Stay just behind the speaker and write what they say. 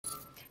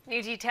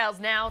New details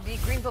now. The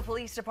Greenville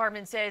Police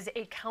Department says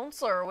a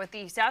counselor with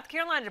the South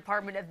Carolina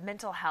Department of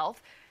Mental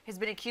Health has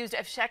been accused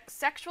of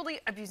sexually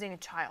abusing a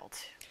child.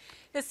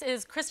 This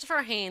is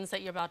Christopher Haines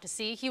that you're about to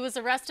see. He was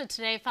arrested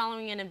today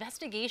following an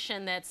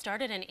investigation that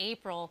started in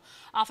April.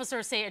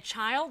 Officers say a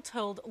child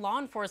told law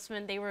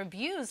enforcement they were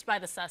abused by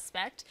the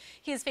suspect.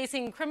 He is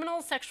facing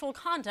criminal sexual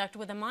conduct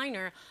with a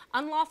minor,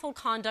 unlawful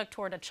conduct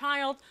toward a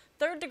child,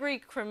 third-degree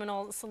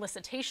criminal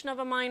solicitation of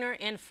a minor,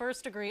 and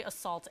first-degree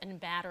assault and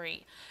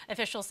battery.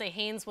 Officials say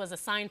Haines was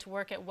assigned to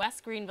work at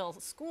West Greenville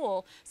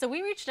School, so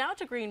we reached out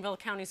to Greenville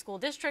County School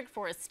District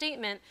for a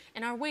statement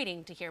and are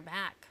waiting to hear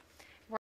back.